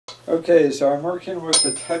Okay, so I'm working with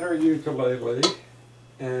the Tenor ukulele,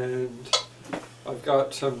 and I've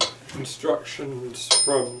got some instructions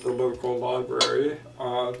from the local library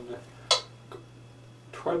on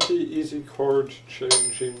 20 easy chord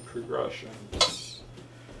changing progressions.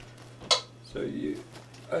 So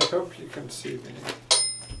I hope you can see me.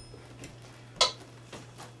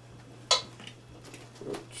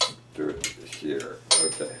 Let's do it here.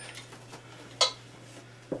 Okay.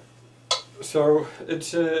 So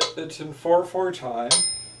it's in 4/4 time.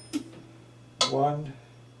 1,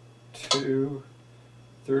 2,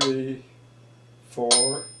 3,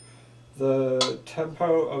 4. The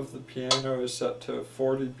tempo of the piano is set to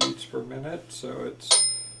 40 beats per minute, so it's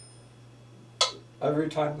every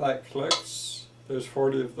time that clicks, there's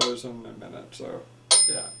 40 of those in a minute. So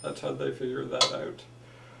yeah, that's how they figure that out.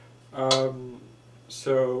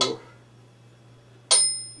 So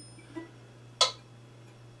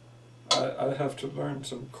I have to learn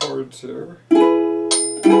some chords here.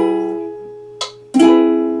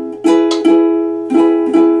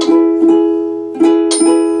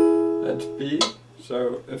 That's B,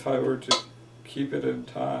 so if I were to keep it in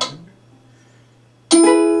time,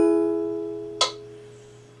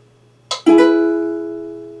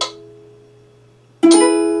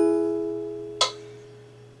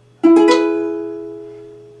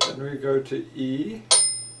 then we go to E,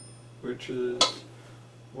 which is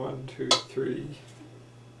 1, 2, 3.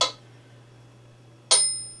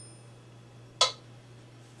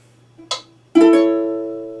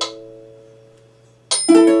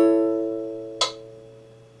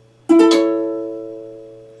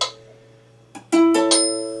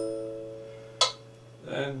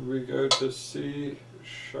 Then we go to C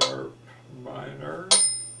sharp minor.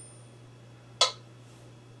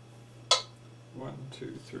 1,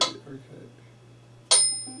 2, 3, okay.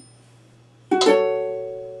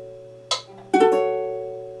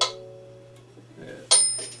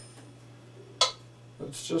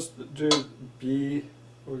 Let's just do B.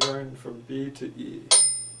 We're going from B to E.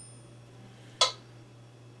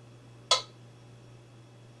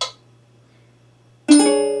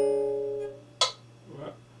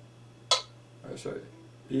 What? Oh, sorry.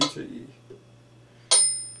 B to E.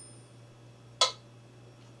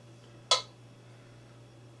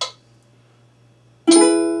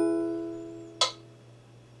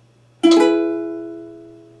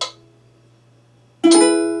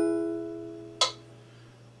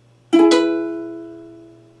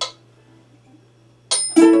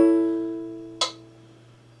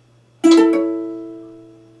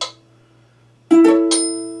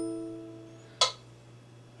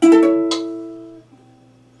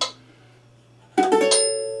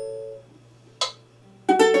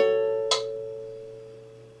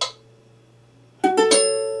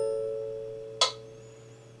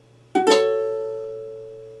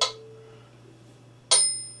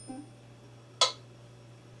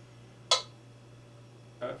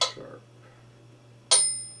 F sharp.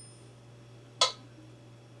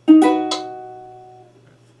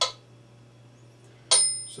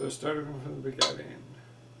 So starting from the beginning.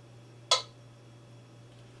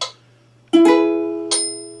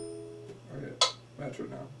 Okay,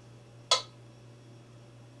 metronome.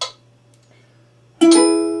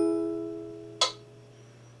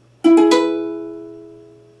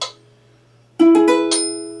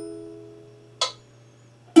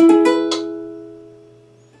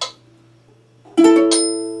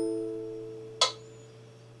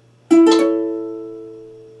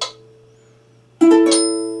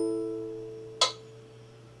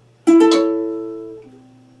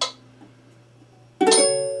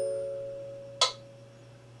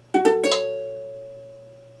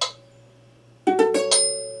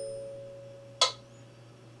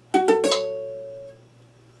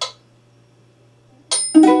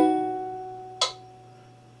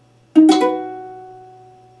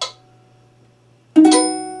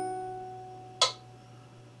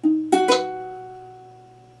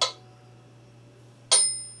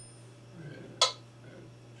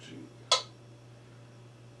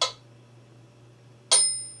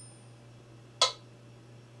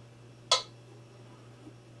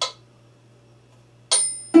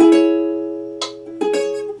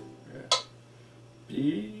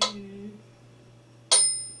 E.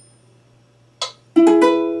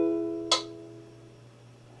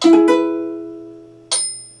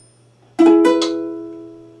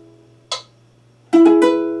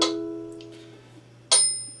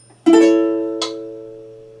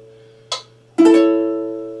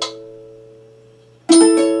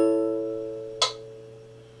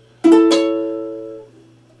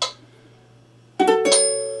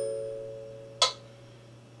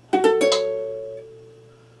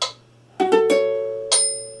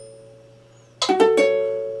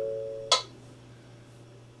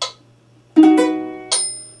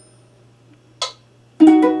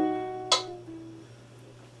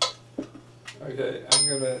 Okay, I'm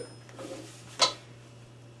gonna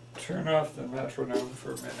turn off the metronome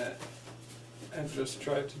for a minute and just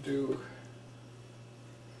try to do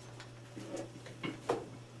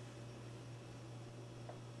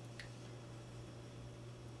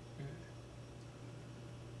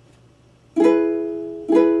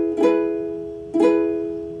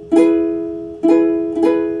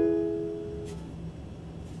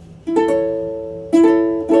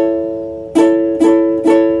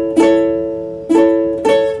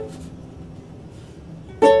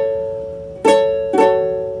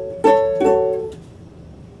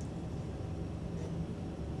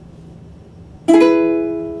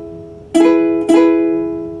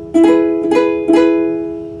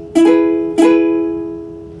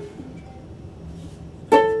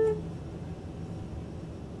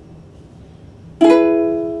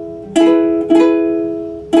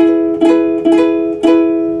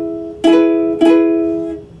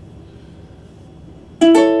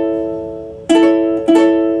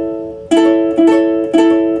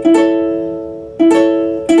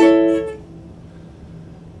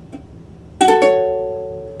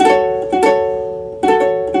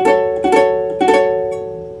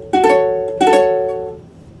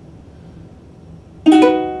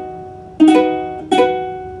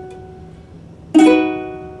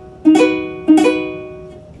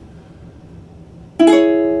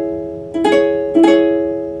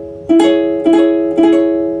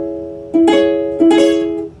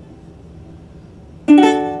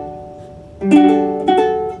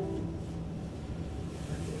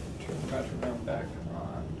turn the metronome back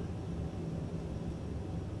on.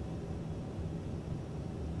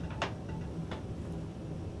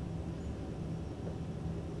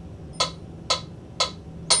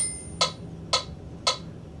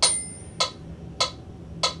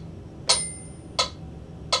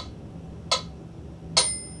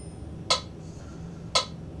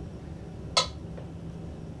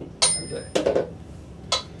 Okay.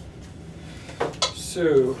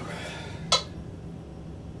 So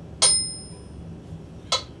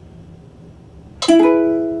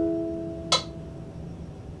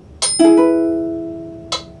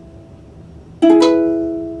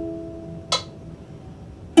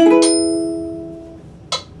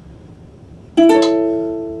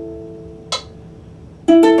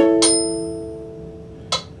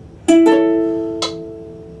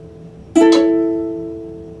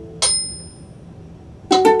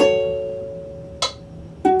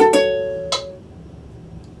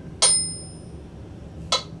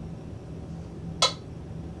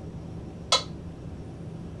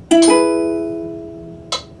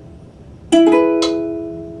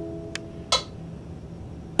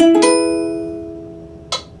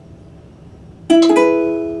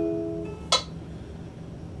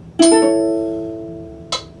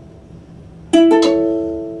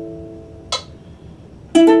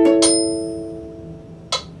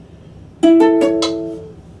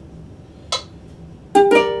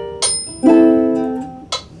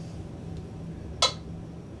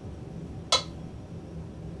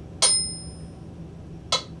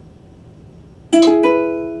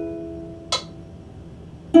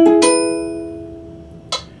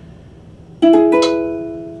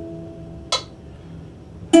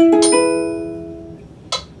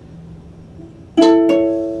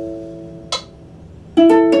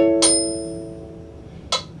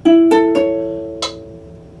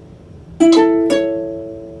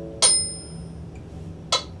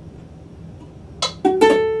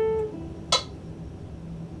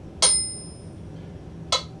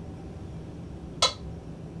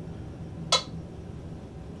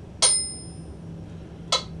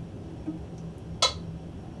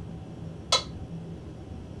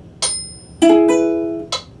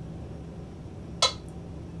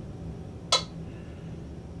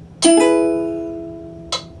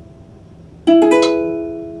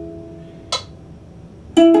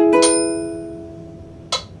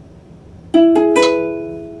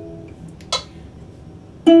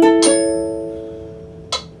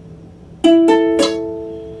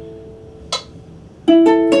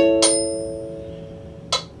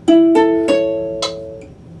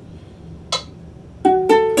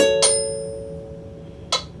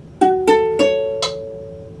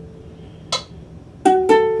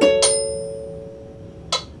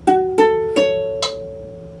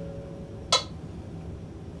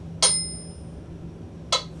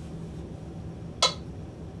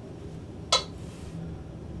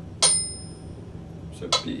So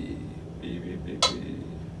B, B, B, B, B.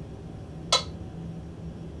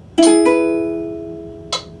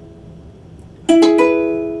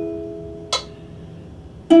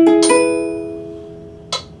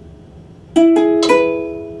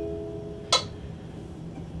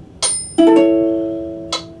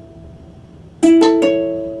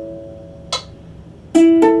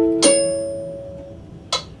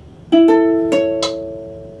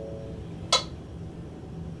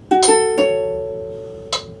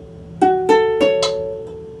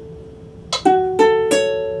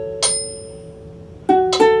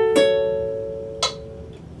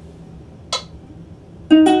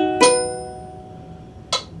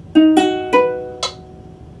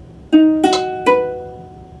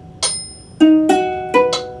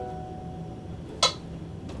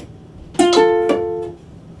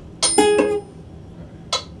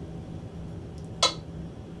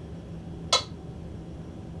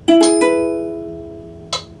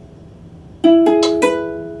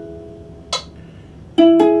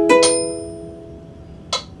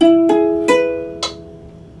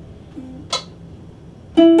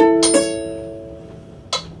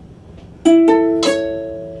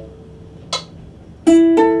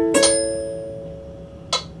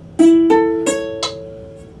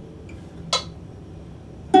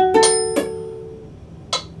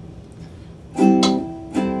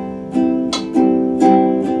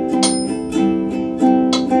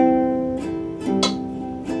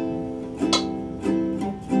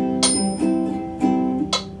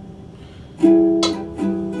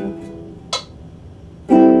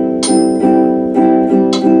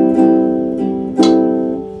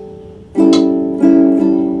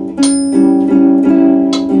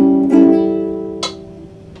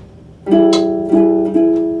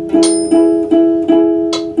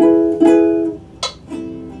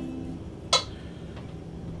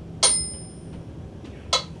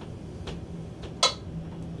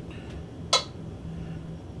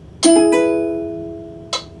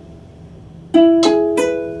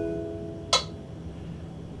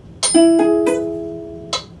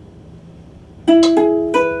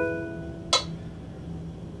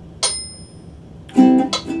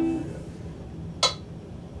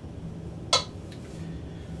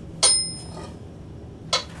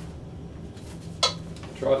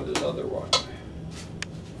 try this other one.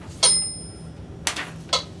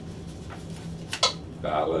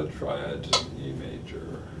 Ballad triads in E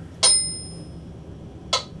major.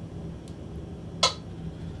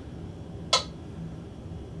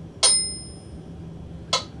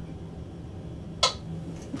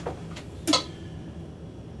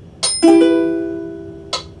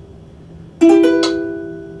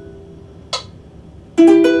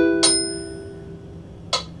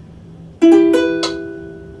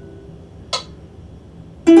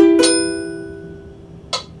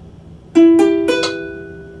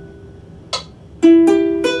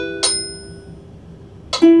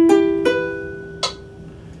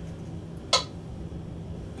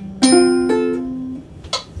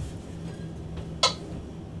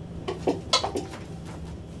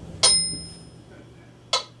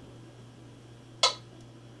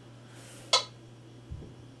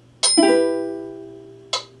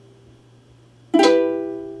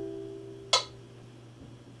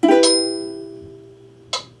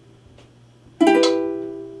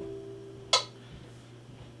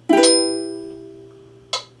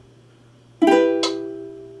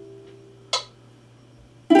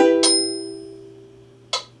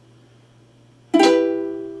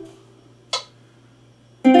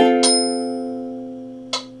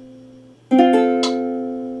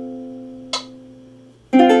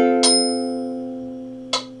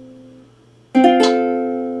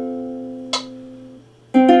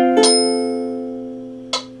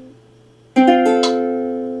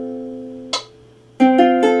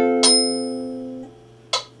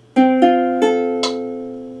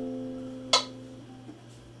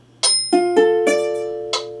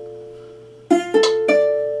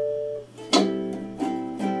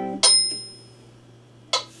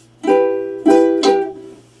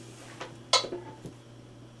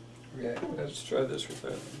 Okay, let's try this with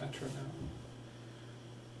a metronome.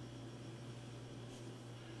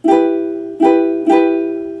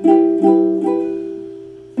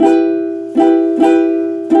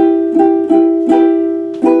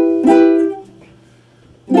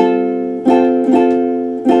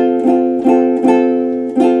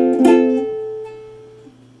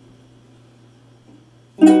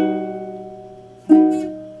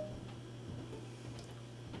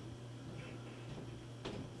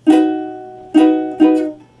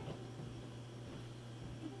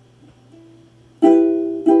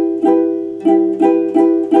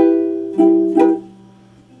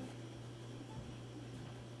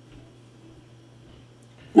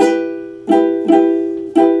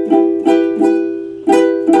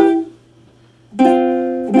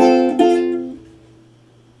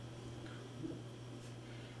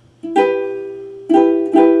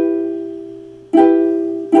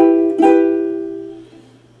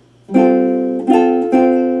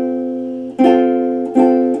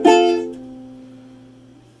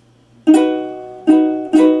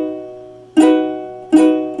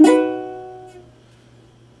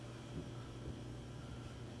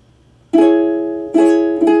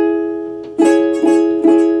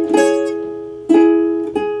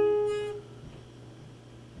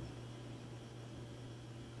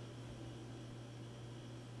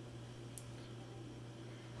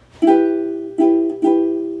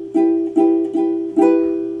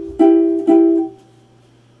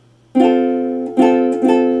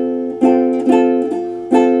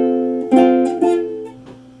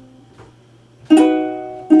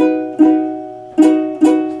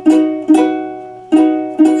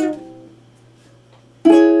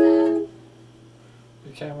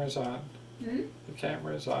 Camera's on. Hmm? The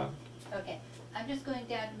camera's on. Okay. I'm just going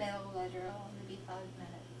down to mail a letter. It'll only be 5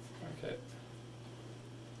 minutes. Okay.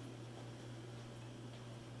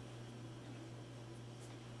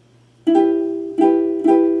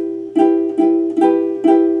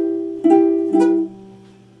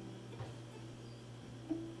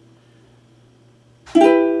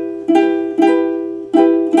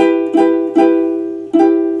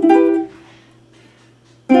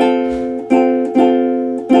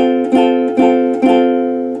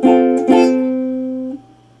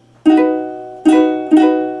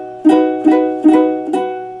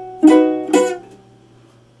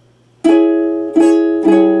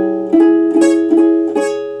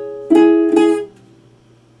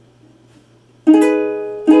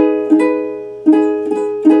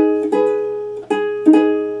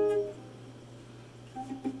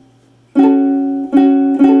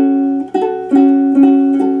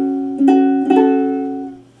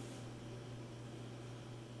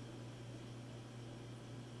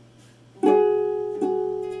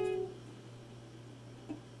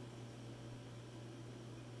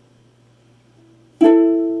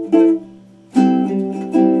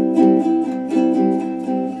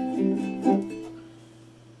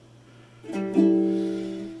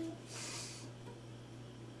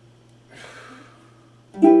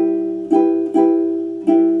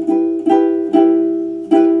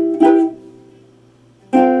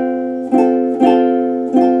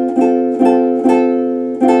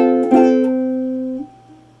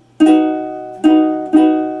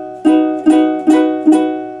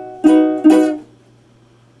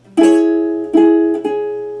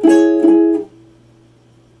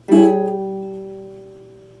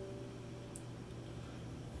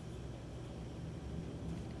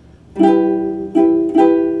 Thank you.